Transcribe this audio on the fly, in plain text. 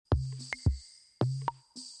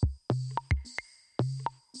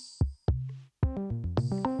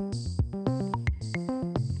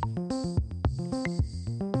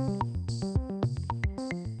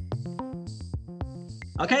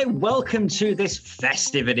Okay, welcome to this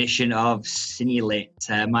festive edition of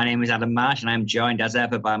CineLit. My name is Adam Marsh, and I'm joined as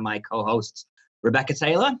ever by my co-hosts Rebecca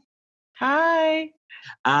Taylor. Hi.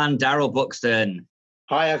 And Daryl Buxton.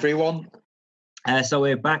 Hi, everyone. So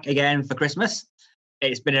we're back again for Christmas.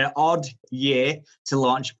 It's been an odd year to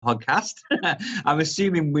launch a podcast. I'm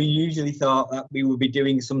assuming we usually thought that we would be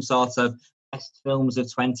doing some sort of best films of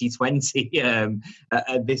 2020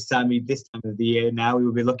 at this time of the year. Now we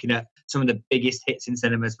will be looking at some of the biggest hits in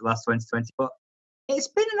cinemas for the last 2020. But it's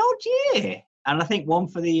been an odd year, and I think one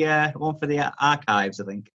for the archives. I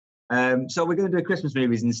think so. We're going to do Christmas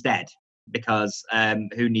movies instead because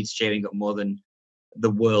who needs cheering up more than the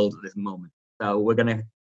world at this moment? So we're going to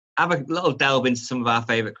have a little delve into some of our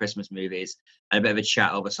favourite Christmas movies and a bit of a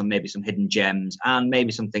chat over some hidden gems and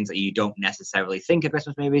maybe some things that you don't necessarily think are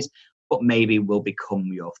Christmas movies, but maybe will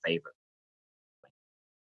become your favourite.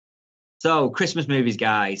 So, Christmas movies,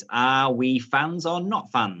 guys, are we fans or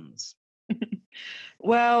not fans?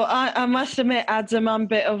 Well, I must admit, Adam, I'm a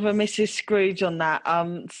bit of a Mrs. Scrooge on that.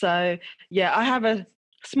 So, yeah, I have a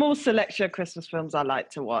small selection of Christmas films I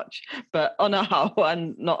like to watch, but on a whole,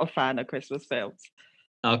 I'm not a fan of Christmas films.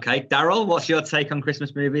 Okay, Daryl, what's your take on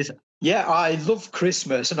Christmas movies? Yeah, I love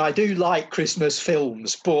Christmas and I do like Christmas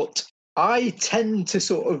films, but I tend to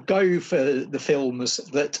sort of go for the films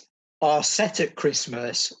that are set at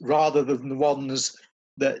Christmas rather than the ones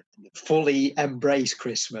that fully embrace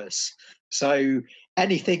Christmas. So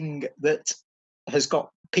anything that has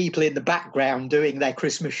got people in the background doing their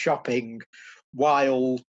Christmas shopping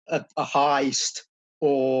while a heist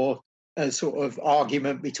or a sort of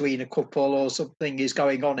argument between a couple or something is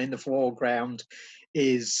going on in the foreground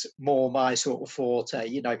is more my sort of forte.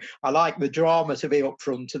 You know, I like the drama to be up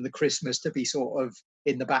front and the Christmas to be sort of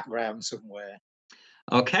in the background somewhere.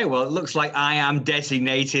 Okay, well, it looks like I am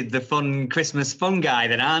designated the Christmas fun guy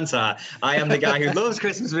then, aren't I? I am the guy who loves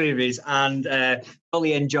Christmas movies and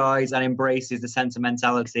fully enjoys and embraces the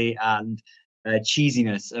sentimentality and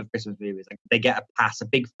cheesiness of Christmas movies. They get a pass, a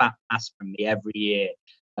big fat pass from me every year.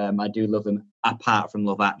 I do love them, apart from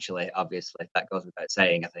Love Actually, obviously. That goes without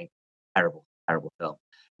saying, I think. Terrible film.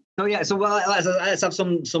 So, yeah, let's have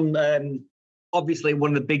some obviously, one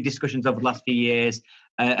of the big discussions over the last few years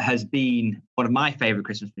has been one of my favourite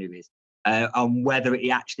Christmas movies, on whether it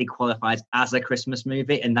actually qualifies as a Christmas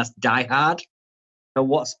movie, and that's Die Hard. So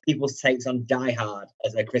what's people's takes on Die Hard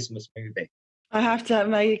as a Christmas movie? I have to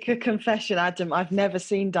make a confession, Adam. I've never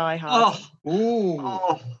seen Die Hard.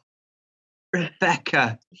 Oh.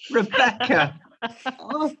 Rebecca.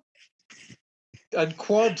 Oh. And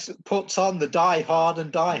Quad puts on the Die Hard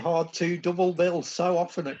and Die Hard 2 double bill so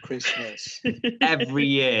often at Christmas. Every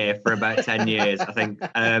year for about 10 years, I think.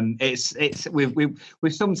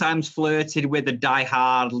 We've sometimes flirted with a Die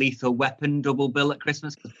Hard Lethal Weapon double bill at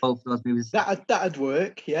Christmas because both of those movies. That'd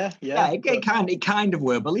work, yeah. It kind of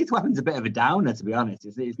worked, but Lethal Weapon's a bit of a downer, to be honest.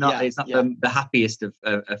 It's not the happiest of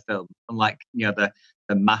films, unlike the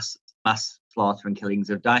mass slaughter and killings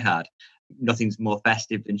of Die Hard. Nothing's more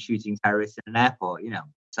festive than shooting terrorists in an airport,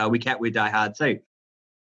 So we kept with Die Hard too.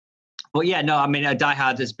 But yeah, no, I mean, Die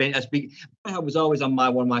Hard was always on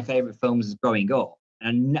one of my favourite films growing up,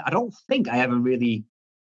 and I don't think I ever really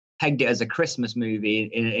pegged it as a Christmas movie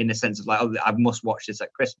in the sense of like, oh, I must watch this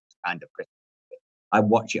at Christmas kind of Christmas movie. I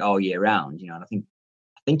watch it all year round, and I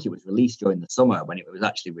think it was released during the summer when it was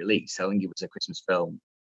actually released. So I think it was a Christmas film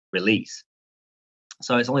release.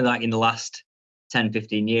 So it's only like in the last 10,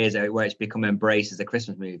 15 years where it's become embraced as a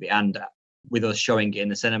Christmas movie. And with us showing it in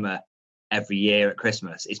the cinema every year at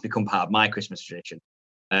Christmas, it's become part of my Christmas tradition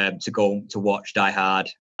to go to watch Die Hard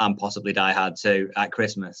and possibly Die Hard 2 at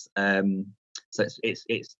Christmas. So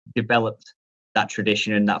it's developed that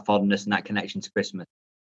tradition and that fondness and that connection to Christmas.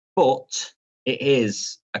 But it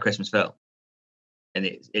is a Christmas film in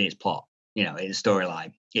its plot, in its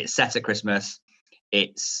storyline. It's set at Christmas.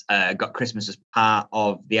 It's got Christmas as part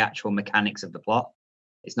of the actual mechanics of the plot.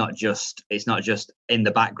 It's not just in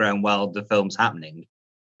the background while the film's happening.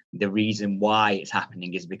 The reason why it's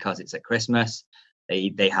happening is because it's at Christmas.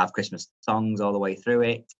 They have Christmas songs all the way through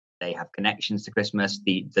it. They have connections to Christmas.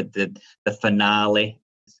 The finale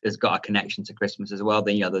has got a connection to Christmas as well.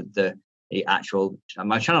 The actual. I'm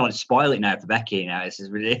trying not to spoil it now for Becky. This is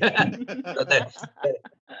really. the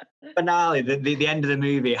finale, the end of the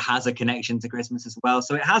movie has a connection to Christmas as well.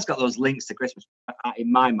 So it has got those links to Christmas. In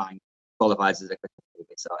my mind, qualifies as a Christmas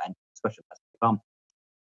movie. So end discussion.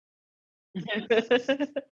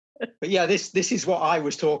 But yeah, this is what I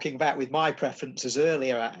was talking about with my preferences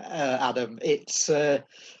earlier, Adam. It's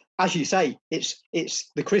as you say, it's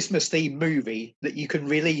the Christmas themed movie that you can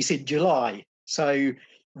release in July. So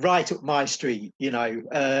right up my street. You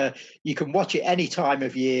can watch it any time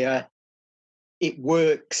of year. It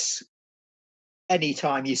works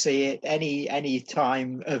anytime you see it, any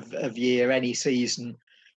time of year, any season.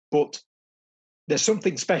 But there's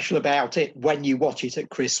something special about it when you watch it at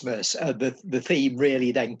Christmas. The theme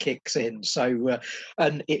really then kicks in. So,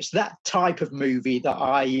 and it's that type of movie that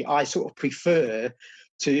I sort of prefer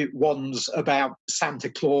to ones about Santa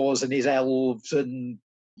Claus and his elves and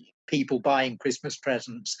people buying Christmas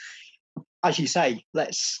presents. As you say,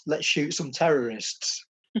 let's shoot some terrorists.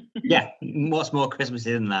 Yeah, what's more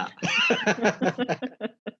Christmassy than that?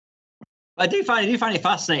 I do find it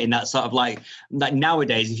fascinating that sort of like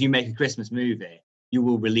nowadays, if you make a Christmas movie, you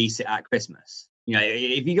will release it at Christmas.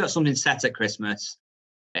 If you got something set at Christmas,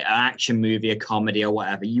 an action movie, a comedy, or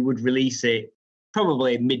whatever, you would release it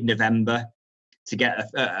probably mid-November to get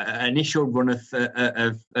an initial run of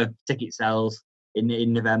ticket sales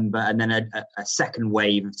in November, and then a second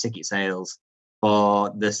wave of ticket sales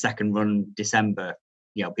for the second run December.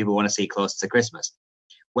 People want to see close to Christmas.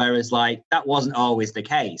 Whereas, like, that wasn't always the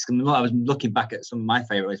case. I was looking back at some of my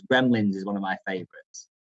favourites. Gremlins is one of my favourites.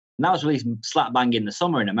 And that was released slap bang in the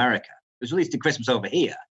summer in America. It was released at Christmas over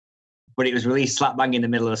here, but it was released slap bang in the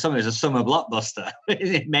middle of the summer. It was a summer blockbuster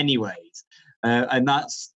in many ways. And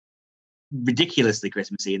that's ridiculously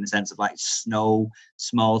Christmassy in the sense of, like, snow,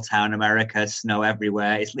 small town America, snow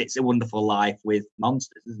everywhere. It's a wonderful life with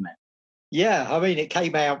monsters, isn't it? Yeah, I mean, it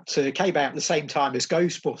came out the same time as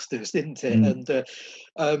Ghostbusters, didn't it?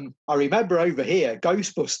 And I remember over here,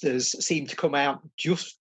 Ghostbusters seemed to come out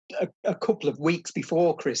just a couple of weeks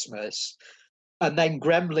before Christmas, and then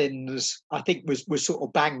Gremlins, I think, was sort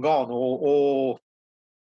of bang on, or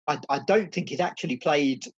I don't think it actually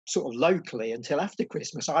played sort of locally until after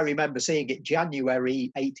Christmas. I remember seeing it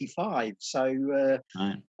January '85. So,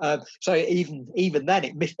 so even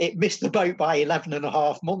then, it missed the boat by 11 and a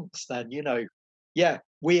half months. Then, yeah,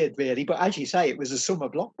 weird, really. But as you say, it was a summer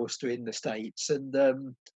blockbuster in the States, and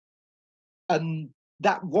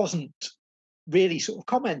that wasn't really sort of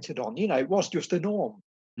commented on. It was just a norm.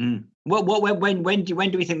 Well, when do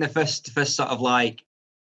we think the first sort of like,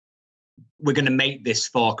 we're going to make this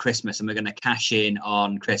for Christmas and we're going to cash in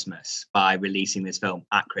on Christmas by releasing this film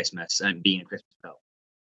at Christmas and being a Christmas film?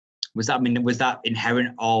 Was that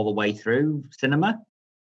inherent all the way through cinema?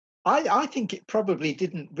 I think it probably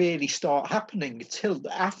didn't really start happening until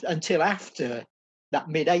after that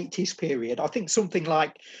mid-'80s period. I think something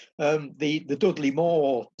like the Dudley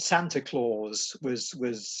Moore Santa Claus was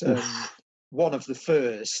one of the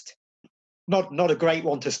first. Not a great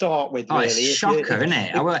one to start with, really. It's a shocker, isn't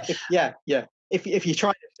it? Yeah. If you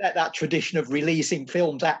try to set that tradition of releasing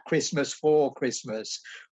films at Christmas for Christmas,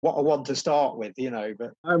 what a one to start with,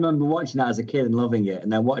 But I remember watching that as a kid and loving it,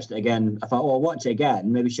 and then watched it again. I thought, I'll watch it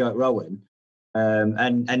again, maybe show it Rowan.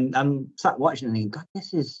 And I'm sat watching and thinking, God,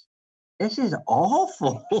 this is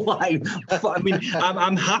awful. Like, I mean,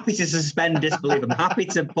 I'm happy to suspend disbelief. I'm happy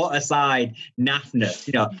to put aside naffness.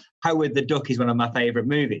 Howard the Duck is one of my favourite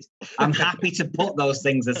movies. I'm happy to put those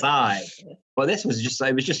things aside. But this was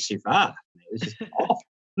just too far. It was just awful.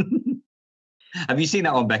 Have you seen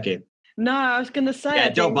that one, Becky? No, I was going to say, yeah,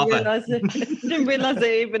 don't bother. Didn't realise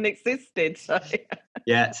it even existed. So.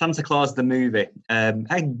 Yeah, Santa Claus the movie.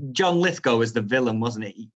 John Lithgow was the villain, wasn't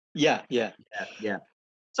it? Yeah.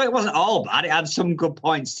 So it wasn't all bad. It had some good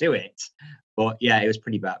points to it. But yeah, it was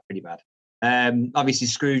pretty bad. Obviously,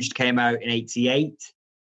 Scrooge came out in '88.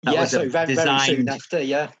 Very soon after,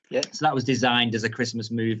 yeah. So that was designed as a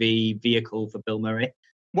Christmas movie vehicle for Bill Murray.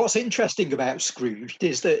 What's interesting about Scrooge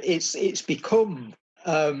is that it's become,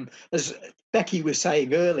 as Becky was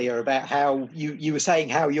saying earlier, about how you were saying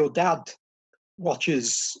how your dad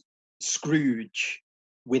watches Scrooge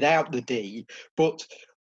without the D, but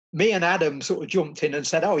me and Adam sort of jumped in and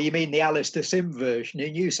said, "Oh, you mean the Alistair Sim version?"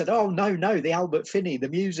 And you said, "Oh, no, the Albert Finney, the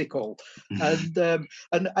musical." And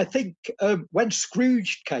I think when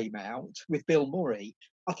Scrooge came out with Bill Murray,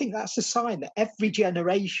 I think that's a sign that every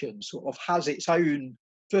generation sort of has its own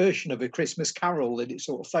version of A Christmas Carol that it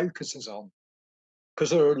sort of focuses on. Because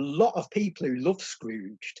there are a lot of people who love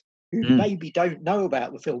Scrooged who maybe don't know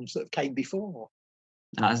about the films that came before.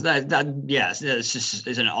 It's an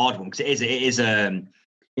odd one because it is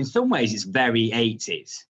in some ways, it's very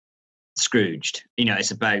 80s Scrooged.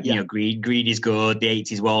 It's about, greed is good, the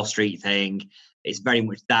 80s Wall Street thing. It's very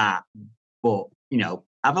much that. But,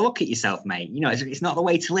 have a look at yourself, mate. It's not the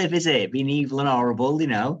way to live, is it? Being evil and horrible,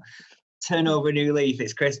 Turn over a new leaf,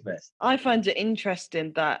 it's Christmas. I find it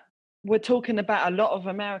interesting that we're talking about a lot of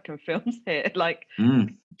American films here. Like,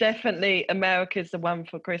 definitely America's the one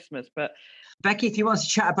for Christmas. But Becky, if you want to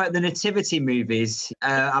chat about the nativity movies,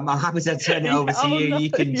 I'm happy to turn it over to you. No, You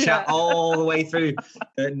can chat all the way through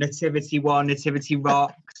Nativity 1, Nativity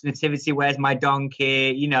Rocks, Nativity Where's My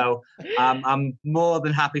Donkey. You know, I'm more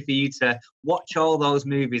than happy for you to watch all those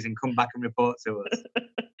movies and come back and report to us.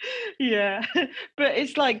 Yeah, but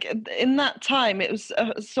it's like in that time, it was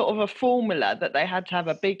a sort of a formula that they had to have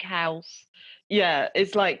a big house. Yeah,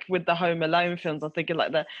 it's like with the Home Alone films. I'm thinking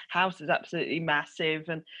like the house is absolutely massive,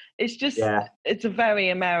 and it's just it's a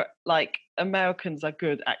very like Americans are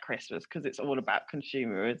good at Christmas because it's all about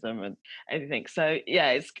consumerism and everything. So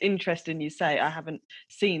yeah, it's interesting you say. I haven't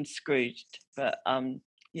seen Scrooged, but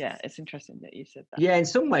yeah, it's interesting that you said that. Yeah, in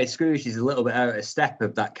some ways, Scrooge is a little bit out of step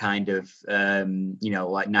of that kind of,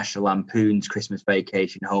 like National Lampoon's Christmas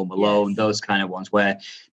Vacation, Home Alone, those kind of ones where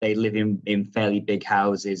they live in fairly big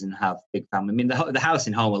houses and have big family. I mean, the house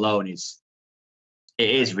in Home Alone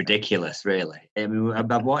is ridiculous, really. I mean,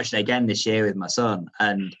 I've watched it again this year with my son,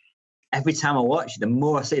 and every time I watch it, the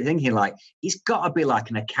more I sit thinking, like, he's got to be like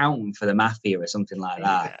an accountant for the mafia or something like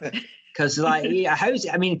that. Because, like, because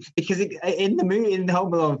in the movie, in the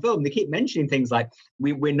Home Alone film, they keep mentioning things like,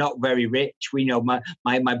 we're not very rich. We know my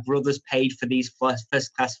brothers paid for these first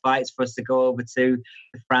class flights for us to go over to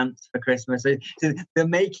France for Christmas. So they're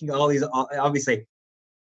making all these, obviously,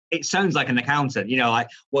 it sounds like an accountant, like,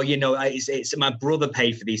 well, it's my brother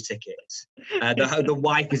paid for these tickets. The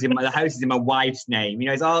wife is the house is in my wife's name.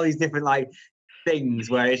 It's all these different, like, things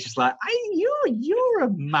where it's just like, you're a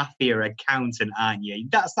mafia accountant, aren't you?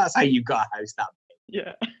 That's how you got a house that big.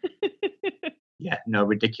 Yeah. Yeah, no,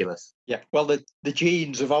 ridiculous. Yeah, well, the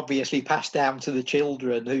genes have obviously passed down to the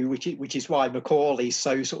children, which is why Macaulay's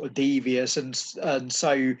so sort of devious and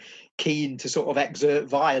so keen to sort of exert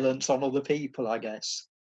violence on other people, I guess.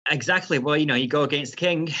 Exactly. Well, you go against the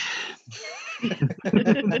king.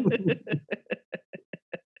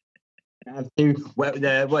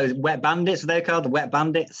 Wet bandits, they're called the wet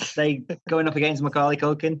bandits. They going up against Macaulay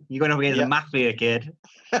Culkin. You're going up against a mafia kid.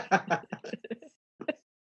 But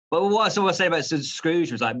what I say about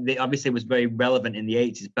Scrooge was like, obviously it was very relevant in the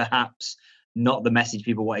 80s, perhaps not the message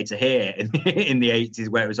people wanted to hear in the 80s,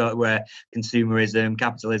 where consumerism,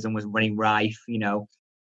 capitalism was running rife, but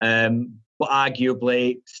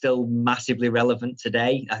arguably still massively relevant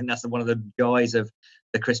today. I think that's one of the joys of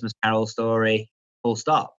the Christmas Carol story. Full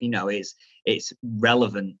stop. It's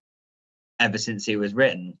relevant ever since it was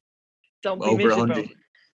written. Don't be miserable.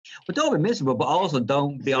 But don't be miserable, but also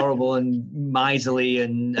don't be horrible and miserly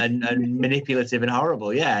and manipulative and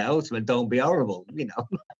horrible. Yeah, ultimately, don't be horrible.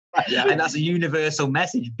 Yeah. And that's a universal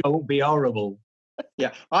message. Don't be horrible.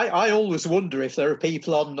 Yeah, I always wonder if there are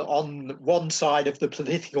people on one side of the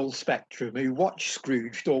political spectrum who watch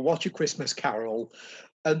Scrooged or watch A Christmas Carol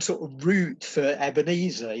and sort of root for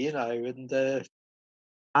Ebenezer, and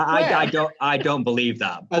I don't believe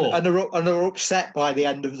that. And are upset by the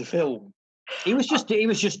end of the film. He was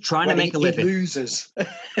just trying to make a living. He loses.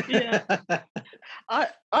 Yeah.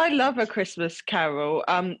 I love A Christmas Carol,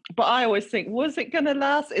 but I always think, was it going to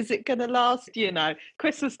last? Is it going to last?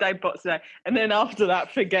 Christmas Day, Boxing Day, and then after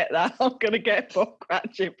that, forget that. I'm going to get Bob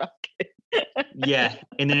Cratchit back in. Yeah,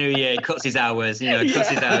 in the new year, it cuts his hours.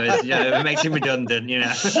 It makes him redundant.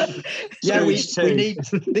 Yeah, we need.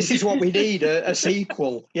 This is what we need: a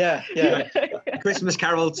sequel. Yeah. Christmas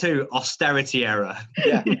Carol 2, austerity era.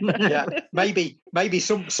 Yeah. Maybe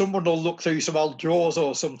someone will look through some old drawers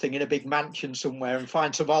or something in a big mansion somewhere and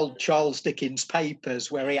find some old Charles Dickens papers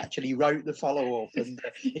where he actually wrote the follow-up, and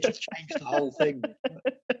it just changed the whole thing.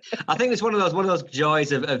 I think it's one of those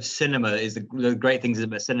joys of cinema. Is the great things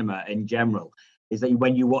about cinema in general is that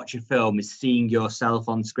when you watch a film, is seeing yourself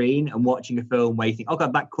on screen and watching a film where you think, oh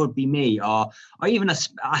God, that could be me, or even an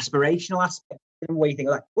aspirational aspect where you think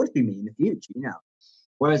that could be me in the future,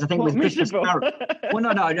 Whereas I think with Christmas Carol,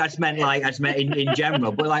 well, no, I just meant in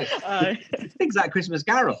general, but like things like Christmas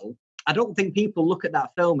Carol, I don't think people look at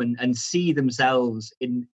that film and see themselves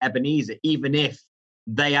in Ebenezer, even if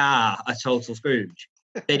they are a total Scrooge.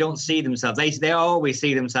 They don't see themselves. They always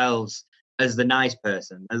see themselves as the nice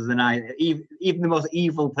person, even the most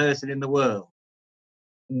evil person in the world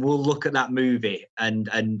will look at that movie and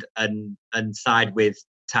side with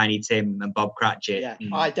Tiny Tim and Bob Cratchit. Yeah,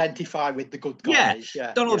 identify with the good guys.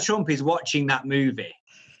 Yeah. Donald Trump is watching that movie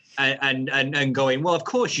and going, well, of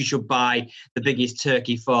course you should buy the biggest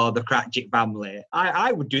turkey for the Cratchit family.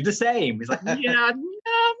 I would do the same. It's like,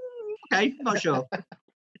 okay, not sure.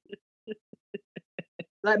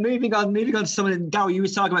 Like moving on to something. Gary, you were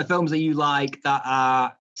talking about films that you like that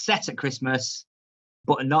are set at Christmas,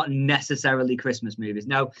 but are not necessarily Christmas movies.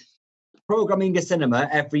 Now, Programming a Cinema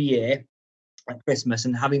every year at Christmas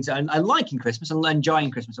and having to and liking Christmas and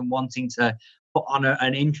enjoying Christmas and wanting to put on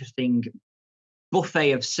an interesting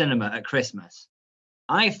buffet of cinema at Christmas.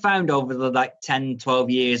 I found over the 10, 12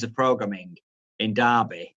 years of programming in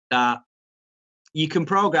Derby that you can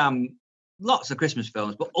program lots of Christmas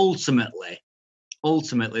films, but ultimately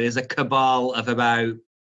there's a cabal of about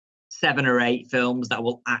 7 or 8 films that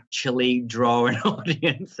will actually draw an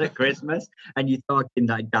audience at Christmas. And you're talking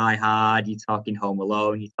Die Hard, you're talking Home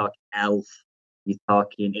Alone, you're talking Elf, you're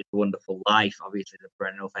talking It's a Wonderful Life, obviously the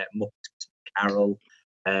perennial favorite, Muppets Carol.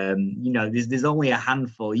 There's only a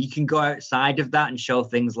handful. You can go outside of that and show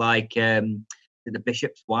things like The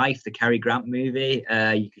Bishop's Wife, the Cary Grant movie.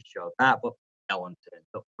 You could show that, but no one turns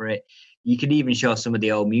up for it. You could even show some of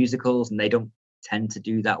the old musicals, and they don't tend to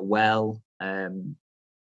do that well.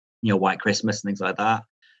 White Christmas and things like that.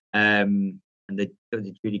 And the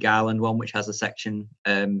Judy Garland one, which has a section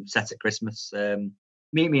set at Christmas.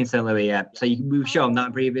 Meet Me in St. Louis, yeah. So we've shown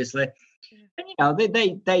that previously. And,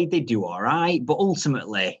 they do all right, but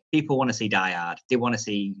ultimately, people want to see Die Hard. They want to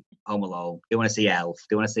see Home Alone. They want to see Elf.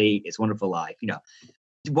 They want to see It's a Wonderful Life.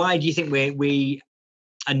 Why do you think we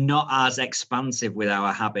are not as expansive with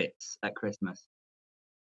our habits at Christmas?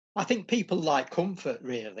 I think people like comfort,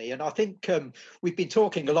 really. And I think we've been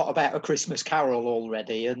talking a lot about A Christmas Carol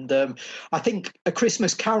already. And I think A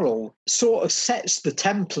Christmas Carol sort of sets the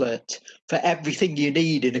template for everything you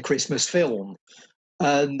need in a Christmas film.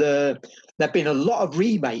 And there have been a lot of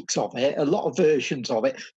remakes of it, a lot of versions of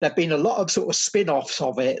it. There have been a lot of sort of spin-offs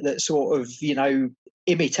of it that sort of,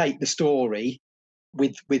 imitate the story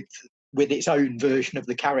with its own version of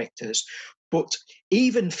the characters. But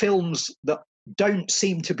even films that don't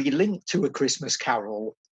seem to be linked to A Christmas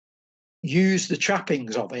Carol use the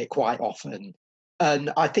trappings of it quite often.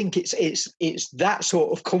 And I think it's that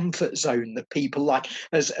sort of comfort zone that people like,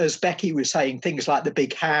 as Becky was saying, things like The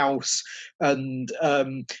Big House, and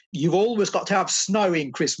you've always got to have snow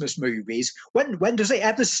in Christmas movies. When does it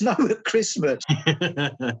ever snow at Christmas?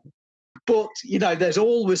 But there's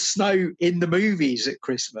always snow in the movies at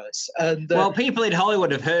Christmas. And people in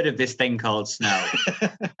Hollywood have heard of this thing called snow.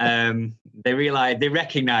 They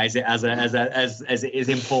recognise it as it is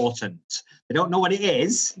important. They don't know what it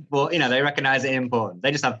is, but they recognise it important.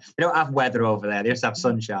 They don't have weather over there. They just have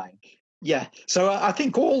sunshine. Yeah. So I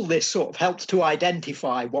think all this sort of helps to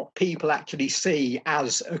identify what people actually see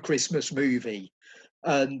as a Christmas movie.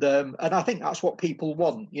 And I think that's what people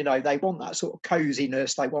want. They want that sort of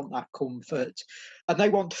coziness, they want that comfort, and they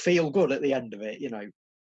want to feel good at the end of it.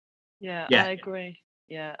 Yeah. I agree.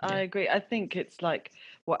 I agree. I think it's like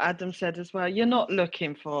what Adam said as well. You're not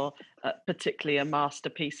looking for particularly a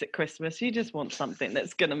masterpiece at Christmas. You just want something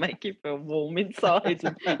that's going to make you feel warm inside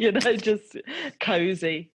and just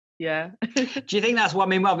cozy. Yeah. Do you think that's what I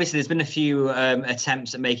mean? Obviously, there's been a few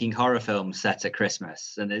attempts at making horror films set at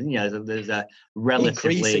Christmas, and there's a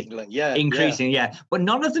relatively increasing, but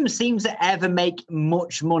none of them seems to ever make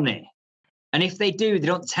much money. And if they do, they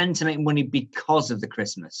don't tend to make money because of the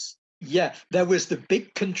Christmas. Yeah, there was the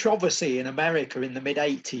big controversy in America in the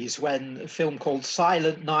mid-'80s when a film called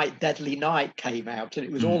Silent Night, Deadly Night came out, and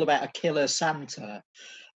it was all about a killer Santa.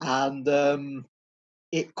 And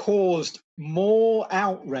it caused more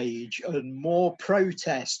outrage and more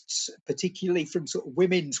protests, particularly from sort of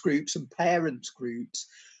women's groups and parents groups,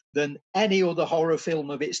 than any other horror film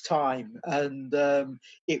of its time. And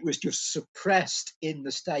it was just suppressed in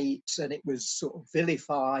the States, and it was sort of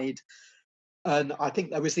vilified. And I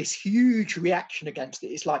think there was this huge reaction against it.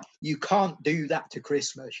 It's like, you can't do that to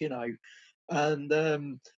Christmas, And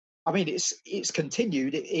I mean, it's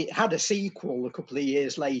continued. It had a sequel a couple of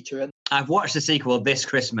years later. And I've watched the sequel this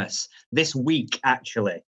Christmas, this week,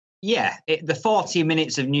 actually. Yeah, the 40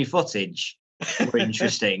 minutes of new footage were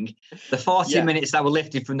interesting. The 40 minutes that were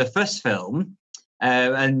lifted from the first film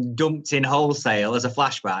and dumped in wholesale as a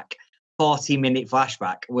flashback, 40-minute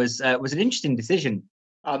flashback, was an interesting decision.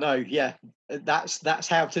 I know, yeah. That's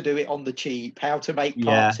how to do it on the cheap, how to make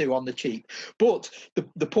part 2 on the cheap. But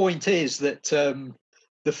the point is that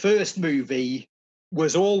the first movie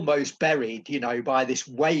was almost buried, by this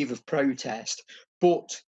wave of protest,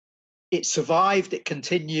 but it survived, it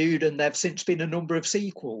continued, and there've since been a number of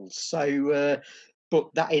sequels. So, but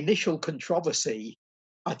that initial controversy,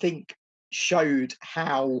 I think, showed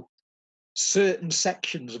how certain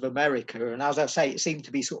sections of America, and as I say, it seemed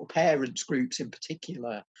to be sort of parents groups in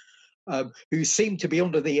particular, who seemed to be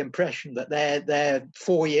under the impression that their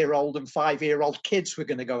 4-year-old and 5-year-old kids were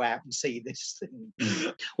going to go out and see this thing.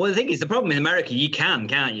 Well, the thing is, the problem in America, you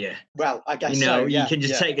can't you? Well, I guess so. You can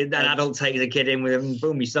just take an adult, take the kid in with him,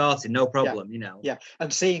 boom, you started, no problem. Yeah,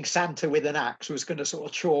 and seeing Santa with an axe was going to sort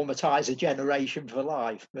of traumatize a generation for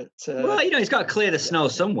life. But well, he's got to clear the snow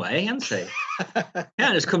some way, hasn't he?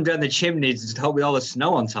 Can't just come down the chimney and hope with all the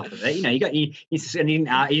snow on top of it. He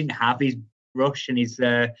didn't have his brush and his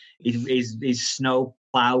snow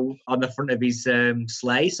plow on the front of his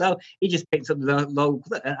sleigh, so he just picked up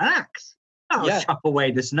an axe. Chop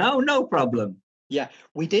away the snow, no problem. Yeah,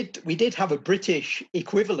 we did have a British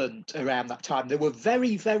equivalent around that time. There were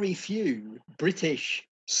very, very few British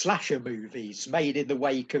slasher movies made in the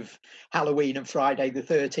wake of Halloween and Friday the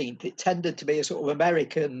 13th. It tended to be a sort of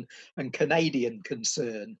American and Canadian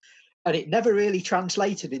concern. And it never really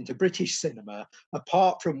translated into British cinema,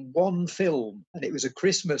 apart from one film, and it was a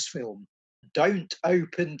Christmas film, Don't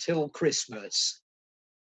Open Till Christmas.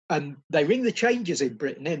 And they ring the changes in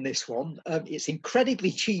Britain in this one. It's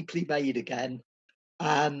incredibly cheaply made again,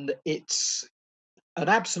 and it's an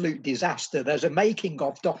absolute disaster. There's a making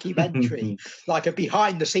of documentary, like a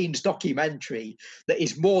behind the scenes documentary that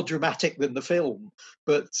is more dramatic than the film.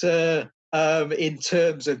 But in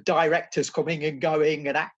terms of directors coming and going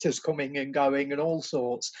and actors coming and going and all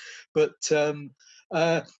sorts. But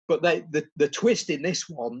the twist in this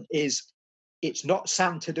one is it's not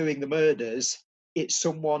Santa doing the murders, it's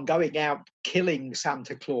someone going out killing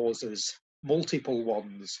Santa Clauses, multiple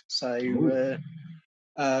ones. So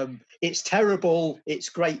it's terrible, it's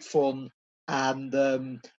great fun,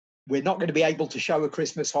 and we're not going to be able to show a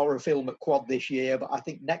Christmas horror film at Quad this year, but I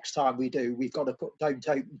think next time we do, we've got to put Don't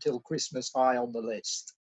Open Till Christmas high on the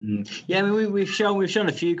list. Yeah, I mean, we've shown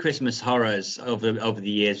a few Christmas horrors over the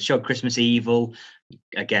years. We showed Christmas Evil,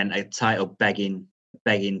 again, a title begging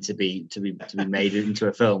to be made into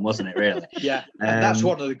a film, wasn't it? Really? Yeah, and that's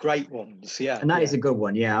one of the great ones. Yeah, and that is a good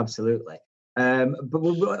one. Yeah, absolutely.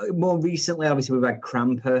 But more recently, obviously, we've had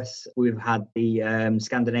Krampus. We've had the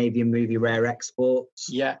Scandinavian movie Rare Exports,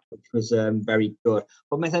 which was very good.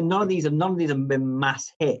 But none of these have been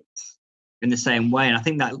mass hits in the same way, and I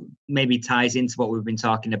think that maybe ties into what we've been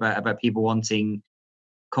talking about people wanting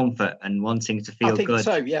comfort and wanting to feel good. I think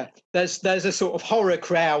so. Yeah, there's a sort of horror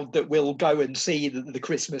crowd that will go and see the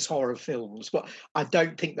Christmas horror films, but I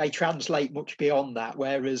don't think they translate much beyond that.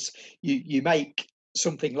 Whereas you make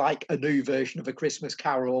something like a new version of A Christmas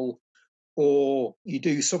Carol, or you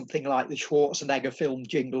do something like the Schwarzenegger film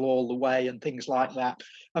Jingle All the Way and things like that,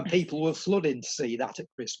 and people will flood in to see that at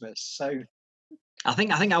Christmas. So I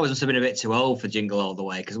think I was a bit too old for Jingle All the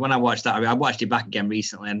Way, because when I watched that, I watched it back again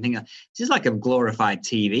recently, and I'm thinking this is like a glorified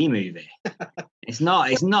TV movie. It's not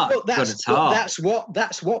good at all.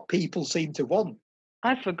 That's what people seem to want.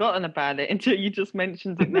 I'd forgotten about it until you just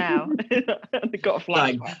mentioned it now. I got a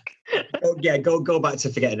flashback. Go back to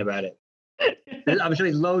forgetting about it. I'm sure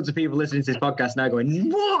there's loads of people listening to this podcast now going,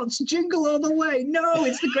 "What's Jingle All the Way? No,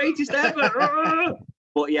 it's the greatest ever."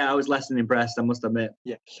 But yeah, I was less than impressed, I must admit.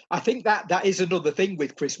 Yeah, I think that is another thing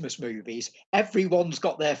with Christmas movies. Everyone's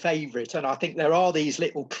got their favourite, and I think there are these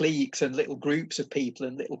little cliques and little groups of people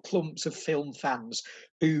and little clumps of film fans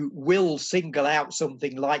who will single out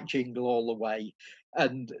something like Jingle All the Way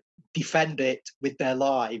and defend it with their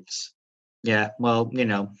lives. Yeah, well,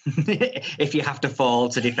 if you have to fall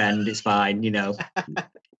to defend, it's fine. You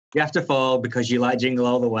have to fall because you like Jingle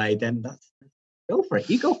All the Way, then go for it.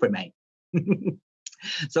 You go for it, mate.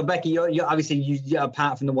 So Becky, you're obviously, you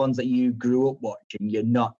apart from the ones that you grew up watching, you're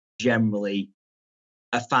not generally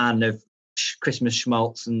a fan of Christmas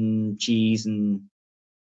schmaltz and cheese and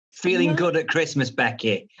feeling good at Christmas,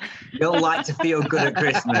 Becky. You don't like to feel good at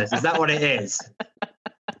Christmas. Is that what it is?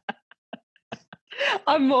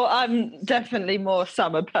 I'm definitely more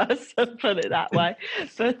summer person, put it that way.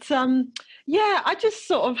 But I just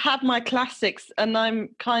sort of have my classics, and I'm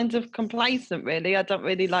kind of complacent, really. I don't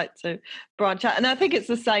really like to branch out. And I think it's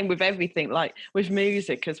the same with everything, like with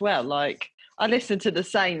music as well. Like I listen to the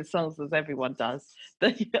same songs as everyone does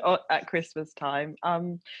at Christmas time.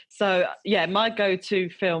 So yeah, my go-to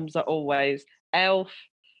films are always Elf,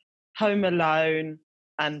 Home Alone,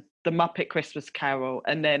 and The Muppet Christmas Carol.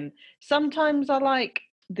 And then sometimes I like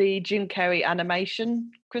the Jim Carrey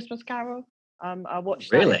animation Christmas Carol. I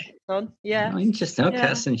watched that. Really? Yeah. Oh, interesting. Okay,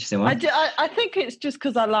 that's an interesting one. I think it's just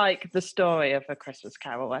because I like the story of A Christmas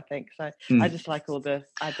Carol, I think. So I just like all the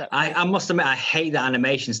I must admit, I hate that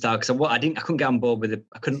animation style, because I couldn't get on board with it.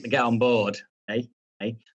 I couldn't get on board.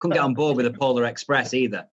 Couldn't get on board with the Polar Express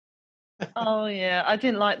either. Oh, yeah. I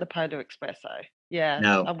didn't like the Polar Express, though. Yeah,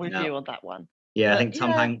 no, I'm with you on that one. Yeah, I think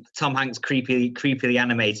Tom Hanks creepily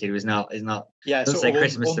animated is not. Yeah, doesn't sort say of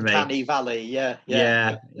Christmas to me. Uncanny Valley. Yeah.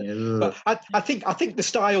 But I think the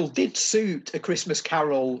style did suit A Christmas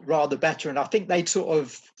Carol rather better, and I think they'd sort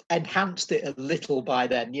of enhanced it a little by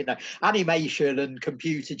then. Animation and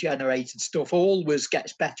computer generated stuff always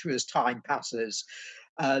gets better as time passes.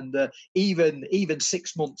 And even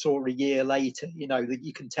 6 months or a year later, that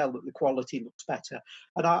you can tell that the quality looks better.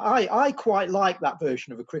 And I quite like that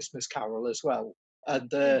version of A Christmas Carol as well.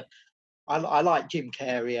 And I like Jim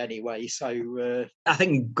Carrey anyway. So I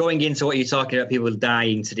think going into what you're talking about, people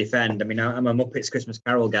dying to defend. I mean, I'm a Muppets Christmas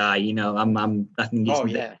Carol guy. I think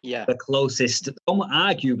it's the closest,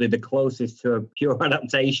 arguably the closest to a pure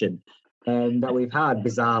adaptation that we've had.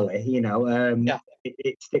 Bizarrely,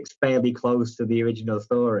 it sticks fairly close to the original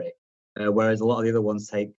story, whereas a lot of the other ones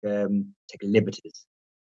take liberties.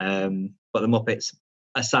 But the Muppets,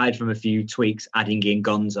 aside from a few tweaks, adding in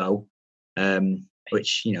Gonzo,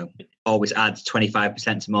 which always adds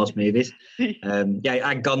 25% to most movies.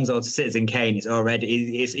 Add Gonzo to Citizen Kane,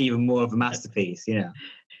 it's even more of a masterpiece.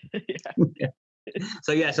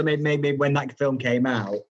 So maybe when that film came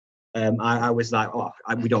out, I was like,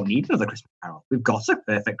 we don't need another Christmas Carol. We've got a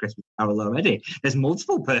perfect Christmas Carol already. There's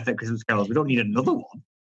multiple perfect Christmas Carols. We don't need another one.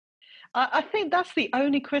 I think that's the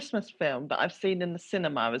only Christmas film that I've seen in the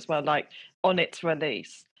cinema as well, like on its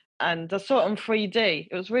release. And I saw it on 3D.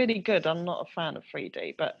 It was really good. I'm not a fan of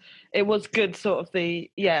 3D, but it was good. Sort of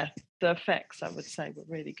the effects, I would say, were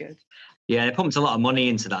really good. Yeah, they pumped a lot of money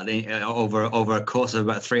into that over a course of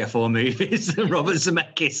about 3 or 4 movies. Robert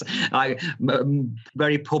Zemeckis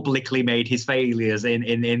very publicly made his failures in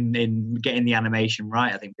getting the animation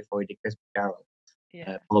right, I think, before he did Christmas Carol.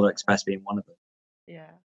 Yeah. Polar Express being one of them.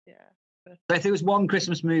 Yeah. So if there was one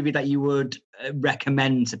Christmas movie that you would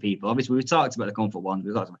recommend to people, obviously we've talked about the comfort ones,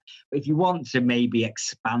 but if you want to maybe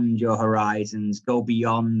expand your horizons, go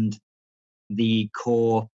beyond the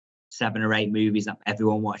core 7 or 8 movies that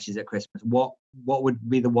everyone watches at Christmas, what would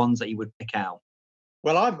be the ones that you would pick out?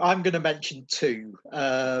 Well, I'm going to mention 2.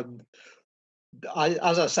 As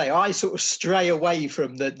I say, I sort of stray away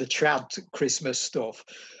from the trad Christmas stuff.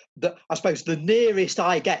 I suppose the nearest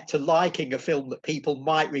I get to liking a film that people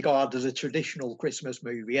might regard as a traditional Christmas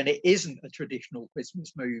movie, and it isn't a traditional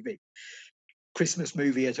Christmas movie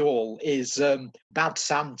at all, is Bad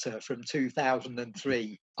Santa from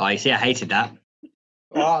 2003. Oh, you see, I hated that.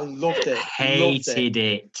 Oh, I loved it. Hated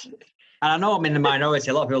it. And I know I'm in the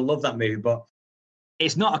minority. A lot of people love that movie, but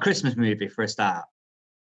it's not a Christmas movie for a start.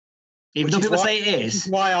 Even though people say it is.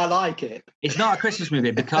 Why I like it. It's not a Christmas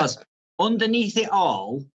movie because underneath it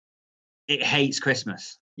all, it hates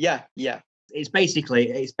Christmas. Yeah. It's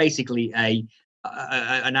basically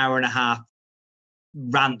an hour and a half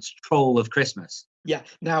rant troll of Christmas. Yeah.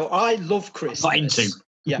 Now I love Christmas. Not into.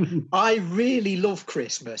 Yeah, I really love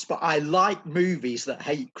Christmas, but I like movies that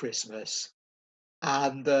hate Christmas,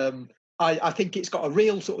 and I think it's got a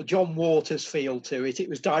real sort of John Waters feel to it. It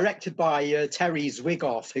was directed by Terry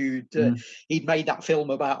Zwigoff, he'd made that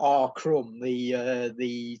film about R. Crumb,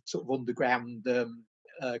 the sort of underground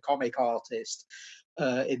comic artist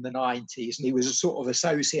in the 90s, and he was a sort of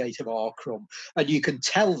associate of R. Crumb, and you can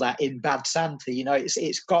tell that in Bad Santa.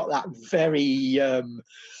 It's got that very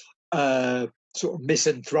sort of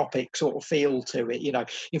misanthropic sort of feel to it.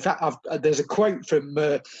 In fact, there's a quote from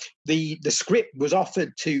the script was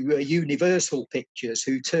offered to Universal Pictures,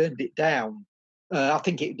 who turned it down. I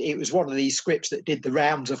think it was one of these scripts that did the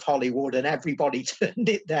rounds of Hollywood, and everybody turned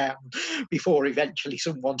it down before eventually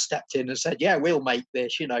someone stepped in and said, yeah, we'll make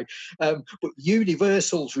this, But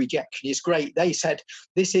Universal's rejection is great. They said,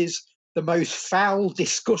 this is the most foul,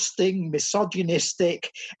 disgusting,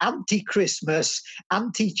 misogynistic, anti-Christmas,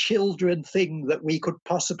 anti-children thing that we could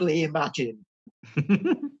possibly imagine.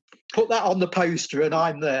 Put that on the poster and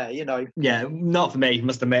I'm there, Yeah, not for me,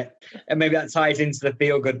 must admit. And maybe that ties into the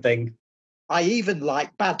feel-good thing. I even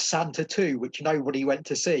like Bad Santa 2, which nobody went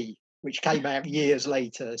to see, which came out years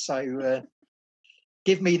later. So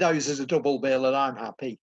give me those as a double bill and I'm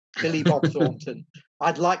happy. Billy Bob Thornton.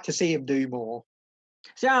 I'd like to see him do more.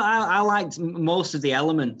 See, I liked most of the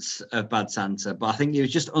elements of Bad Santa, but I think it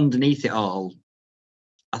was just underneath it all.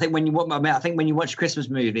 I think when you watch a Christmas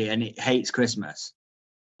movie and it hates Christmas,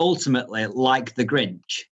 ultimately, like The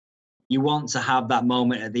Grinch, you want to have that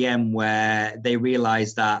moment at the end where they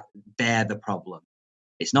realise that they're the problem.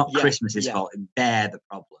 It's not Christmas's fault; they're the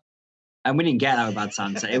problem. And we didn't get that with Bad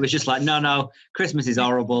Santa. It was just like, no, Christmas is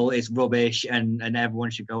horrible, it's rubbish, and everyone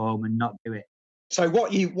should go home and not do it. So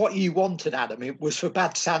what you wanted, Adam, it was for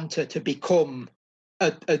Bad Santa to become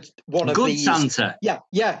one of Good these. Santa. Yeah.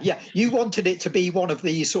 You wanted it to be one of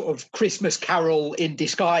these sort of Christmas Carol in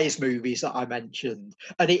disguise movies that I mentioned,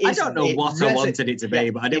 and it isn't. I don't know what I wanted it to be,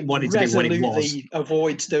 but I didn't want it to be what it was. Resolutely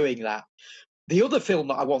avoids doing that. The other film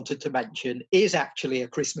that I wanted to mention is actually A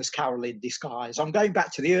Christmas Carol in Disguise. I'm going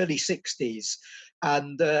back to the early 60s,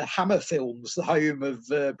 and Hammer Films, the home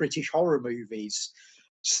of British horror movies,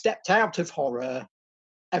 stepped out of horror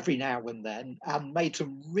every now and then and made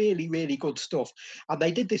some really, really good stuff. And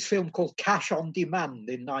they did this film called Cash on Demand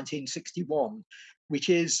in 1961, which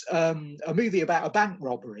is a movie about a bank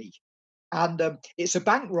robbery. And it's a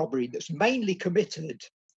bank robbery that's mainly committed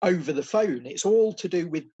over the phone. It's all to do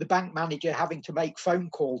with the bank manager having to make phone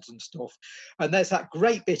calls and stuff. And there's that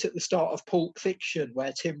great bit at the start of Pulp Fiction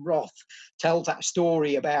where Tim Roth tells that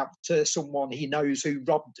story about someone he knows who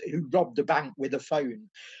robbed a bank with a phone.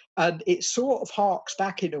 And it sort of harks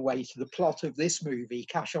back in a way to the plot of this movie,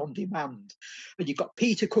 Cash on Demand. And you've got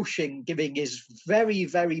Peter Cushing giving his very,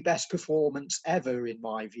 very best performance ever, in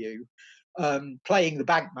my view, playing the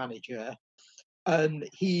bank manager. And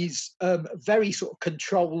he's very sort of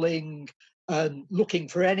controlling and looking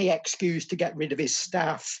for any excuse to get rid of his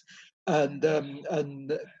staff and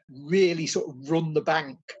really sort of run the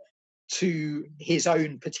bank to his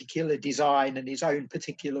own particular design and his own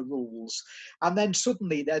particular rules. And then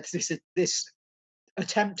suddenly there's this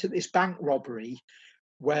attempt at this bank robbery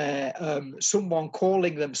where someone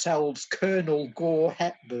calling themselves Colonel Gore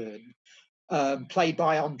Hepburn, played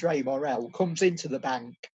by Andre Morel, comes into the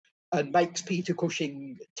bank and makes Peter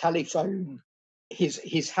Cushing telephone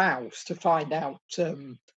his house to find out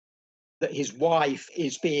that his wife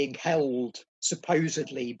is being held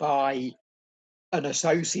supposedly by an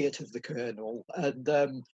associate of the Colonel, and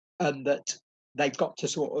that they've got to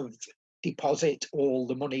sort of deposit all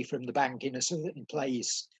the money from the bank in a certain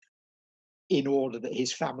place in order that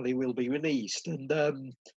his family will be released.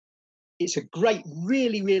 And it's a great,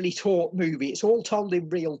 really, really taut movie. It's all told in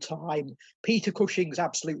real time. Peter Cushing's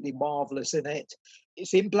absolutely marvellous in it.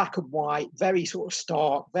 It's in black and white, very sort of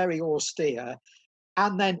stark, very austere.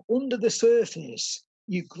 And then under the surface,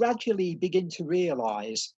 you gradually begin to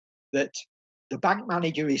realise that the bank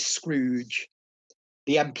manager is Scrooge.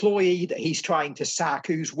 The employee that he's trying to sack,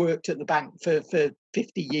 who's worked at the bank for 50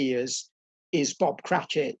 years, is Bob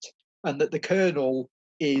Cratchit, and that the Colonel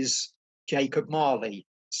is Jacob Marley.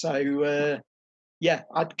 So,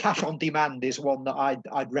 Cash on Demand is one that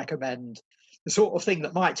I'd recommend. The sort of thing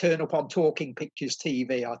that might turn up on Talking Pictures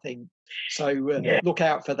TV, I think. So look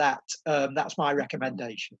out for that. That's my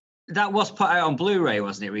recommendation. That was put out on Blu-ray,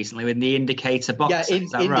 wasn't it, recently, with the Indicator box? Yeah,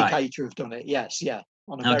 Indicator right? have done it, yes, yeah.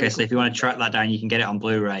 Okay, so if you want to track that down, you can get it on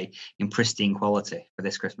Blu-ray in pristine quality for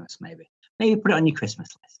this Christmas, maybe. Maybe put it on your Christmas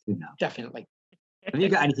list, who knows? Definitely. Have you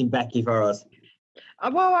got anything, Becky, for us?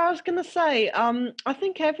 Well, I was going to say, I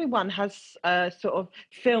think everyone has a sort of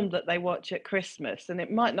film that they watch at Christmas, and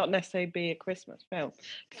it might not necessarily be a Christmas film.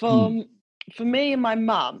 For me and my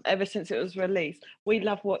mum, ever since it was released, we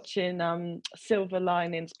love watching Silver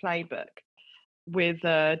Linings Playbook with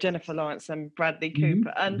Jennifer Lawrence and Bradley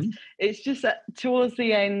Cooper, and it's just that towards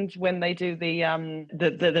the end when they do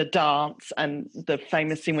the dance and the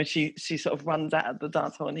famous scene when she sort of runs out of the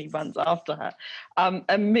dance hall and he runs after her,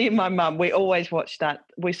 and me and my mum, we always watch that.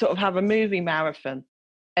 We sort of have a movie marathon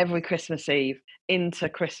every Christmas Eve into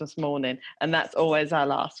Christmas morning, and that's always our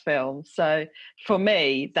last film. So for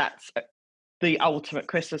me, that's the ultimate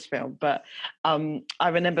Christmas film. But I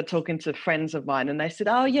remember talking to friends of mine and they said,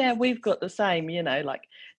 oh yeah, we've got the same, like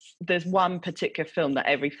there's one particular film that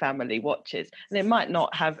every family watches, and it might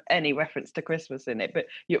not have any reference to Christmas in it, but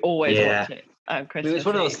you always watch it Christmas. It's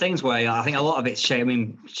one of those things where I think a lot of it's shaped,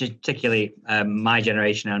 particularly my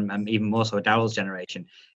generation and even more so Daryl's generation,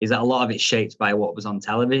 is that a lot of it's shaped by what was on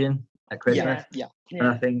television at Christmas. Yeah. And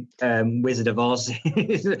I think Wizard of Oz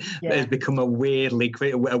has become a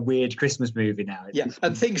weird Christmas movie now.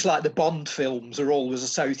 And things like the Bond films are always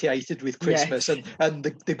associated with Christmas, and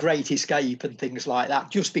the Great Escape and things like that,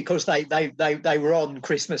 just because they were on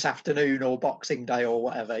Christmas afternoon or Boxing Day or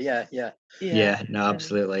whatever.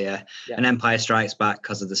 Absolutely. And Empire Strikes Back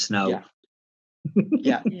because of the snow.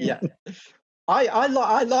 Yeah.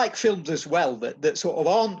 I like films as well that sort of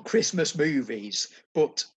aren't Christmas movies,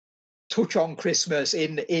 but touch on Christmas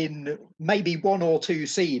in maybe one or two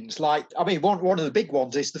scenes. Like, I mean, one of the big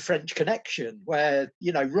ones is The French Connection, where,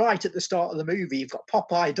 right at the start of the movie, you've got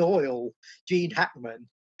Popeye Doyle, Gene Hackman,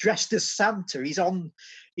 dressed as Santa. He's on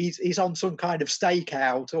some kind of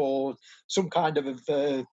stakeout or some kind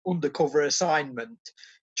of undercover assignment,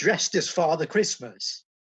 dressed as Father Christmas.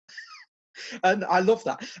 And I love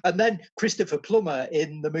that. And then Christopher Plummer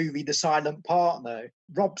in the movie The Silent Partner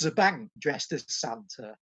robs a bank dressed as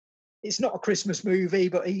Santa. It's not a Christmas movie,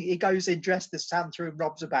 but he goes in dressed as Santa and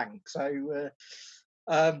robs a bank. So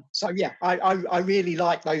yeah, I really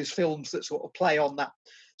like those films that sort of play on that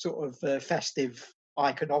sort of festive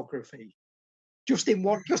iconography. Just in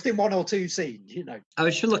one or two scenes, you know. I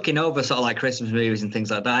was just looking over sort of like Christmas movies and things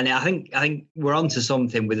like that, and I think we're onto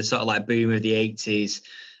something with the sort of like boom of the 80s,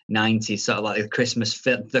 90s, sort of like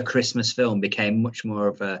the Christmas film became much more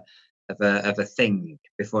of a thing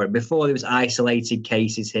before there was isolated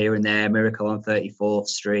cases here and there, Miracle on 34th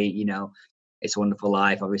Street, you know, It's a Wonderful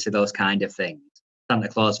Life, obviously those kind of things. Santa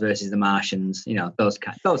Claus versus the Martians, you know, those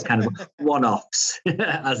kind of one-offs,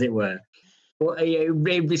 as it were. Well,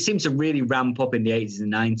 it seems to really ramp up in the 80s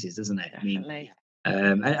and 90s, doesn't it? Definitely. I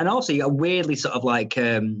mean, and also you got weirdly sort of like,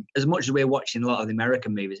 as much as we're watching a lot of the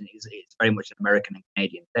American movies, and it's very much an American and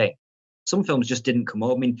Canadian thing, some films just didn't come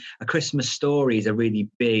up. I mean, A Christmas Story is a really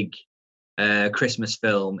big Christmas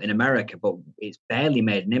film in America, but it's barely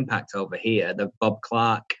made an impact over here. The Bob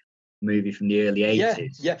Clark movie from the early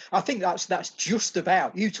 80s. Yeah. I think that's just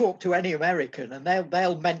about. You talk to any American, and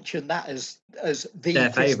they'll mention that as the their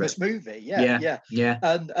Christmas favorite movie. Yeah.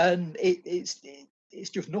 And it's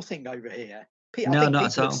just nothing over here. I think not people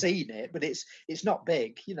at all. have seen it, but it's not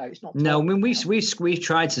big. You know, it's not. No, I mean we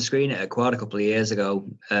tried to screen it at Quad a couple of years ago,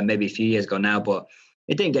 maybe a few years ago now, but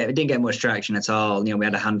it didn't get much traction at all. You know, we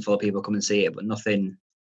had a handful of people come and see it, but nothing.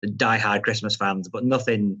 The die-hard Christmas fans, but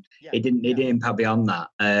nothing. Yeah, it didn't impact beyond that,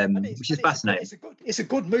 which is fascinating. It's a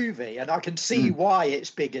good movie, and I can see why it's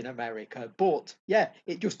big in America. But yeah,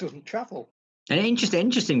 it just doesn't travel. An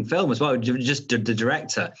interesting film as well. Just the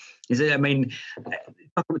director is it? I mean,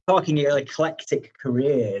 we're talking eclectic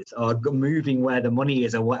careers or moving where the money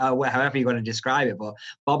is, or however you want to describe it. But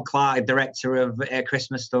Bob Clark, director of A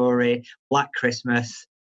Christmas Story, Black Christmas,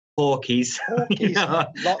 Porky's. You know?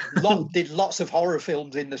 Did lots of horror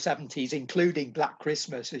films in the 70s, including Black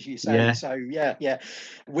Christmas, as you say. Yeah. So yeah,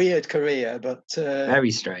 weird career, but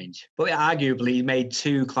very strange. But arguably, he made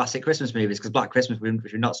two classic Christmas movies, because Black Christmas,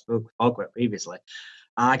 which we've not spoken about previously,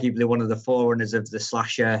 arguably one of the forerunners of the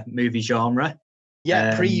slasher movie genre.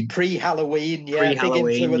 Yeah, pre-Halloween, big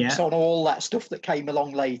influence on all that stuff that came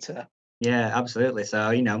along later. Yeah, absolutely. So,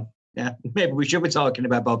 you know, maybe we should be talking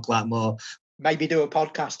about Bob Clark more. Maybe do a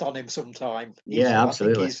podcast on him sometime.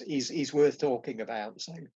 Absolutely. I think he's worth talking about.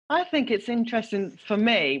 So I think it's interesting for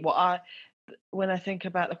me when I think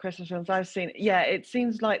about the Christmas films I've seen. Yeah, it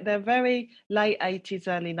seems like they're very late 80s,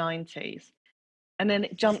 early 90s, and then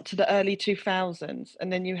it jumped to the early 2000s,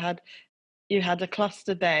 and then you had a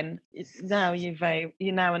cluster. Then now you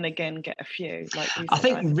now and again get a few. Like I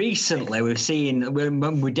think recently we're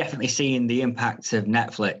definitely seeing the impact of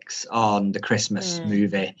Netflix on the Christmas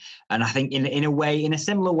movie, and I think in a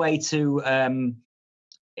similar way to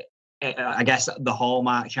I guess the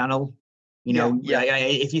Hallmark Channel. You know,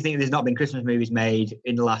 if you think there's not been Christmas movies made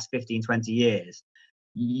in the last 15, 20 years,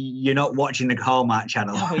 you're not watching the Hallmark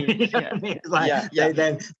Channel. Oh, yeah. It's like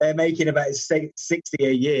they're making about 60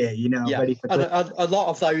 a year, you know. Ready for and a lot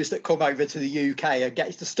of those that come over to the UK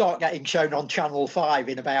are start getting shown on Channel 5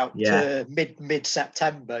 in about mid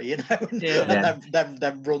September, you know, and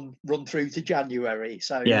then run through to January.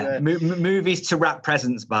 So movies to wrap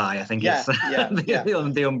presents by, I think it's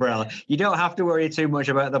the umbrella. You don't have to worry too much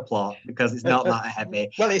about the plot because it's not that heavy.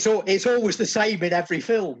 Well, it's always the same in every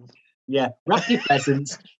film. Yeah, wrap your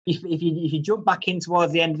presents. If you jump back in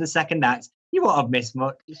towards the end of the second act, you won't have missed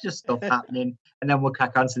much. It's just stuff happening, and then we'll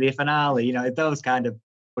crack on to the finale. You know, those kind of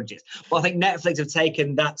budgets. But I think Netflix have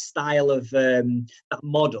taken that style of that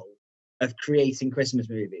model of creating Christmas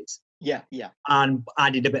movies, and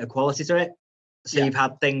added a bit of quality to it. So you've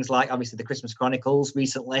had things like obviously the Christmas Chronicles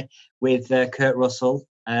recently with Kurt Russell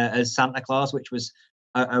as Santa Claus, which was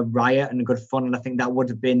a riot and good fun, and I think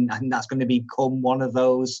that's going to become one of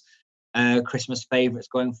those Christmas favourites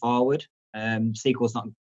going forward. Sequel's not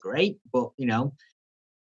great, but you know,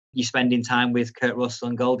 you're spending time with Kurt Russell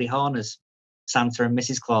and Goldie Hawn as Santa and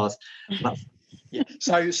Mrs. Claus.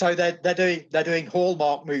 So they're doing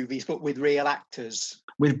Hallmark movies, but with real actors,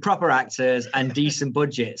 with proper actors and decent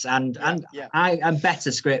budgets and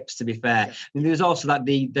better scripts. To be fair, I mean, there was also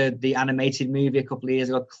the animated movie a couple of years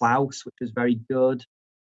ago, Klaus, which was very good.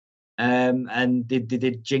 And they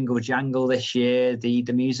did Jingle Jangle this year, the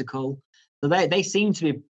musical. So they seem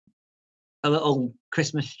to be a little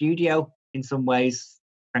Christmas studio in some ways,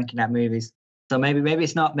 cranking out movies. So maybe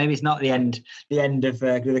it's not the end of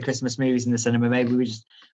the Christmas movies in the cinema. Maybe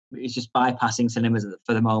it's just bypassing cinemas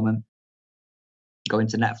for the moment, going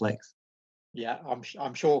to Netflix. Yeah,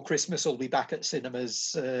 I'm sure Christmas will be back at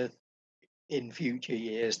cinemas in future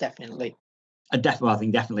years, definitely. I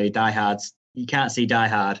think definitely Die Hard's. You can't see Die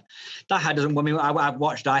Hard. Die Hard doesn't. I mean, I've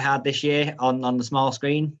watched Die Hard this year on the small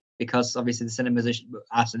screen because obviously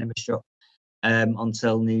our cinemas shut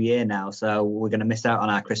until New Year now, so we're going to miss out on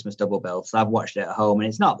our Christmas double bill. So I've watched it at home, and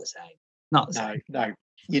it's not the same. Not the same. No.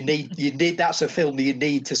 You need. That's a film that you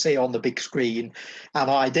need to see on the big screen, and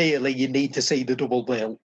ideally, you need to see the double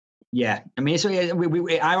bill. Yeah, I mean,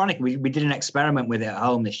 ironically, we did an experiment with it at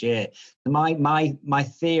home this year. My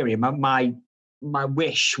theory, my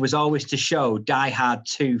wish was always to show Die Hard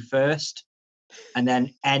 2 first, and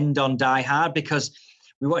then end on Die Hard, because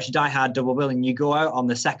we watched Die Hard double bill, and you go out on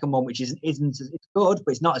the second one, which isn't it's good,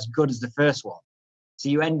 but it's not as good as the first one. So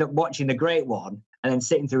you end up watching the great one and then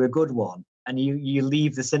sitting through a good one, and you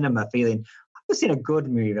leave the cinema feeling, I've not seen a good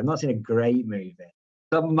movie, I've not seen a great movie.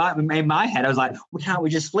 So in my head, I was like, well, can't we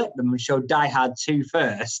just flip them and show Die Hard 2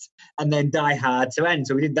 first and then Die Hard to end?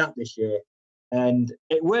 So we did that this year. And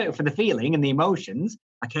it worked for the feeling and the emotions.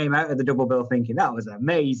 I came out of the double bill thinking that was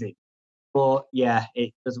amazing. But yeah,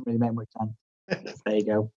 it doesn't really make much sense. There you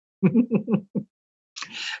go.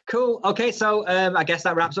 Cool. Okay, so I guess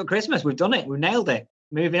that wraps up Christmas. We've done it. We've nailed it.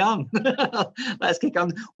 Moving on. Let's kick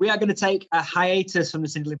on. We are going to take a hiatus from the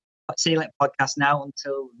Cinelit podcast now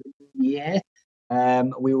until the new year.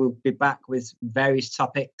 We will be back with various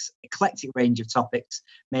topics, eclectic range of topics.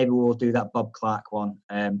 Maybe we'll do that Bob Clark one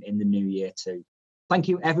in the new year too. Thank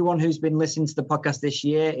you, everyone who's been listening to the podcast this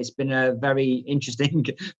year. It's been a very interesting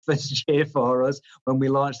first year for us. When we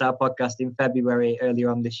launched our podcast in February earlier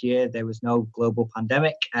on this year, there was no global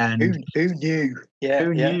pandemic. And who knew? Yeah,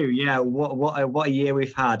 who knew? Yeah, what a year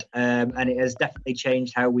we've had, and it has definitely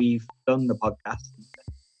changed how we've done the podcast.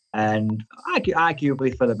 And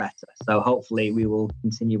arguably for the better. So hopefully we will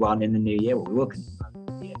continue on in the new year. Well, we will continue on in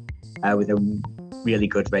the new year with a really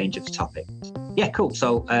good range of topics. Yeah, cool.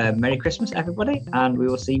 So Merry Christmas, everybody, and we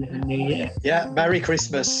will see you in the new year. Yeah, Merry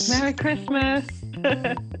Christmas. Merry Christmas.